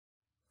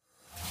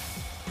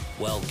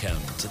Welcome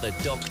to the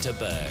Dr.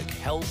 Berg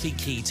Healthy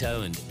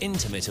Keto and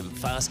Intermittent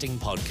Fasting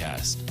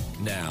Podcast.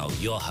 Now,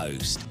 your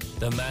host,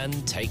 the man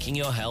taking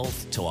your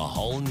health to a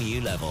whole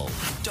new level,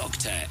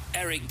 Dr.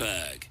 Eric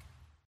Berg.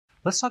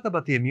 Let's talk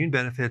about the immune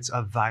benefits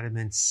of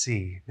vitamin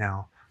C.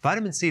 Now,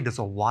 vitamin C does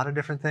a lot of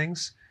different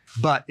things,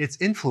 but its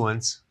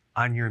influence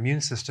on your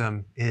immune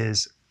system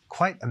is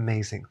quite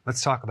amazing.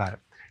 Let's talk about it.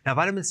 Now,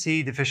 vitamin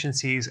C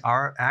deficiencies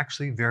are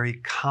actually very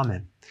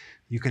common.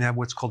 You can have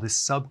what's called a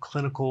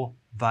subclinical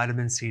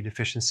vitamin C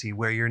deficiency,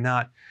 where you're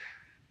not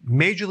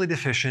majorly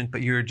deficient,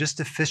 but you're just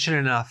deficient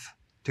enough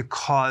to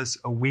cause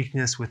a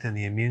weakness within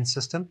the immune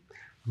system.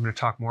 I'm going to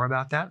talk more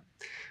about that.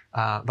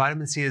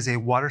 Vitamin C is a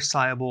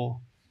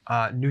water-soluble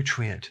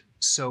nutrient,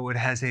 so it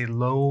has a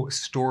low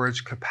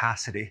storage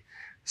capacity.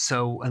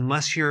 So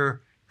unless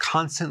you're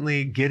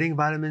constantly getting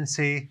vitamin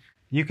C,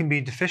 you can be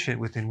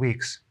deficient within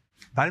weeks.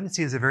 Vitamin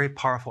C is a very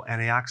powerful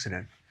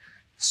antioxidant.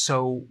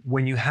 So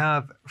when you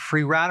have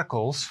free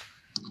radicals,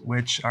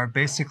 which are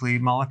basically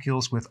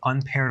molecules with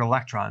unpaired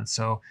electrons,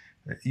 so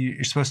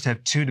you're supposed to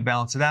have two to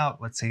balance it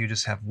out. Let's say you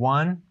just have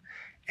one,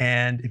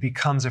 and it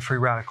becomes a free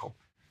radical.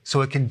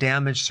 So it can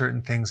damage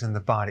certain things in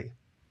the body.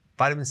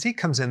 Vitamin C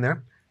comes in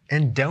there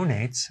and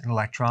donates an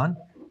electron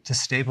to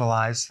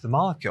stabilize the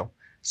molecule.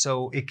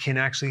 So it can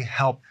actually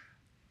help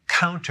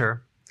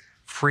counter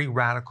free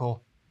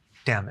radical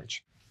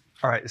damage.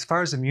 All right, as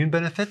far as immune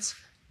benefits,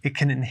 it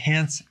can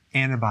enhance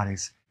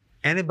antibodies.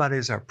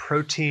 Antibodies are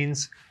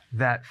proteins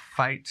that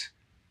fight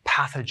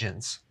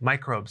pathogens,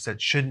 microbes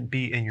that shouldn't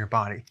be in your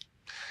body.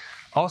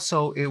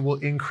 Also, it will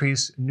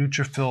increase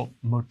neutrophil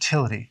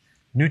motility.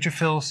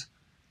 Neutrophils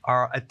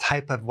are a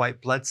type of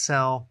white blood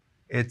cell.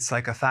 It's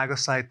like a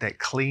phagocyte that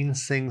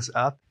cleans things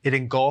up. It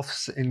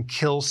engulfs and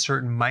kills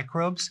certain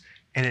microbes,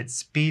 and it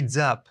speeds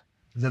up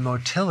the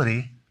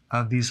motility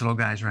of these little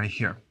guys right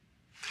here.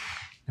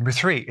 Number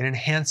 3, it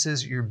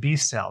enhances your B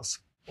cells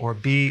or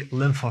B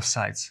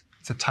lymphocytes.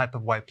 It's a type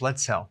of white blood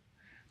cell,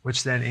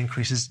 which then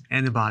increases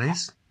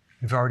antibodies.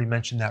 We've already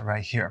mentioned that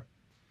right here.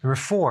 Number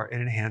 4, it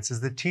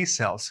enhances the T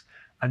cells,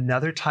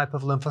 another type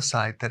of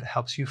lymphocyte that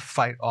helps you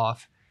fight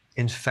off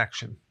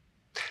infection.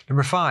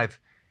 Number 5,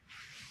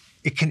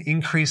 it can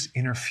increase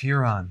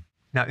interferon.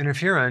 Now,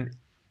 interferon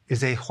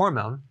is a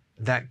hormone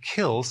that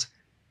kills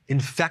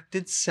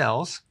infected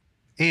cells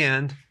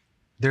and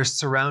their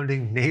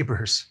surrounding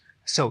neighbors.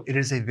 So it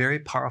is a very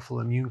powerful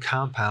immune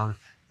compound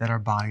that our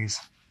bodies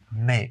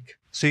make.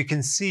 So you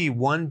can see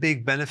one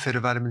big benefit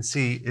of vitamin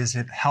C is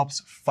it helps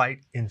fight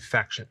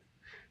infection.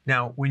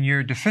 Now, when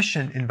you're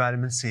deficient in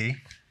vitamin C,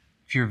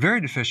 if you're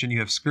very deficient, you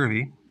have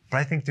scurvy, but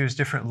I think there's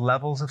different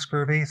levels of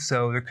scurvy.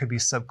 So there could be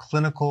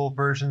subclinical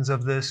versions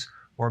of this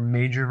or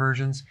major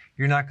versions.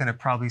 You're not going to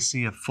probably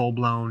see a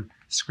full-blown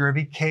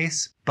scurvy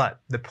case, but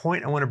the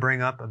point I want to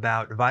bring up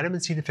about vitamin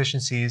C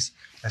deficiencies,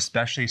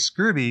 especially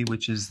scurvy,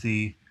 which is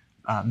the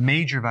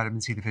major vitamin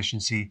C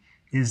deficiency,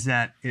 is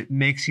that it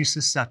makes you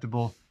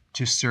susceptible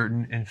to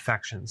certain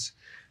infections.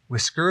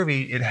 With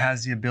scurvy, it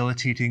has the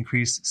ability to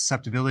increase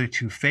susceptibility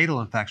to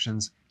fatal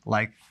infections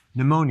like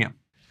pneumonia.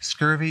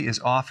 Scurvy is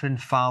often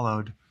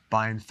followed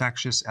by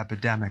infectious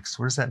epidemics.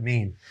 What does that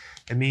mean?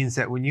 It means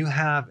that when you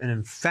have an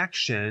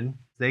infection,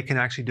 they can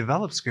actually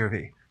develop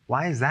scurvy.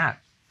 Why is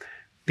that?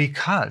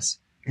 Because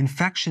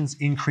infections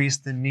increase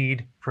the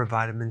need for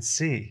vitamin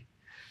C.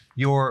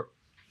 Your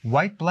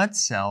white blood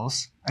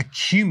cells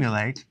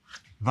accumulate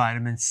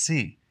vitamin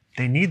C.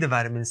 They need the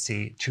vitamin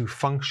C to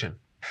function.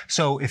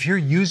 So if you're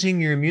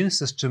using your immune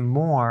system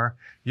more,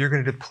 you're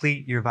going to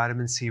deplete your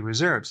vitamin C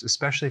reserves,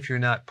 especially if you're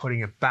not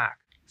putting it back.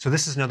 So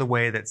this is another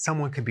way that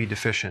someone could be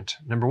deficient.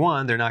 Number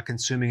 1, they're not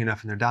consuming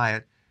enough in their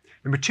diet.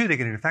 Number 2, they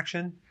get an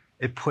infection.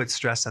 It puts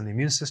stress on the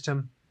immune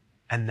system,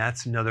 and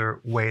that's another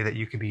way that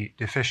you could be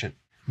deficient.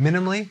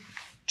 Minimally,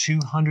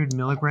 200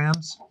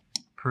 milligrams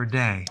per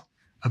day.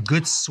 A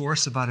good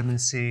source of vitamin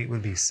C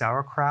would be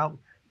sauerkraut,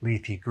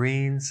 leafy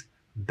greens,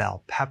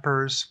 bell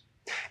peppers,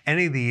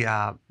 any of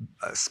the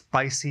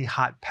spicy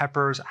hot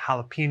peppers,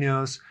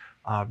 jalapenos,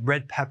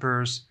 red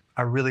peppers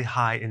are really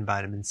high in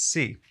vitamin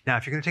C. Now,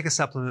 if you're going to take a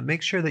supplement,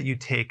 make sure that you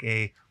take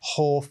a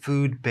whole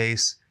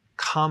food-based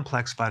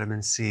complex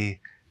vitamin C,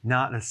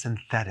 not a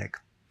synthetic.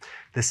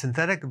 The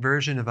synthetic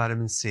version of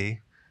vitamin C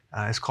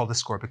is called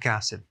ascorbic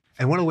acid.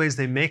 And one of the ways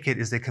they make it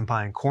is they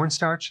combine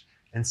cornstarch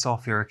and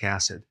sulfuric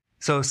acid.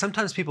 So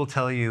sometimes people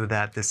tell you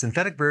that the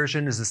synthetic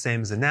version is the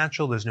same as the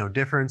natural, there's no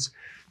difference,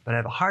 but I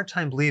have a hard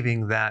time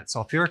believing that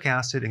sulfuric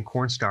acid and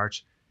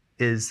cornstarch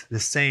is the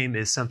same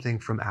as something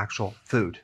from actual food.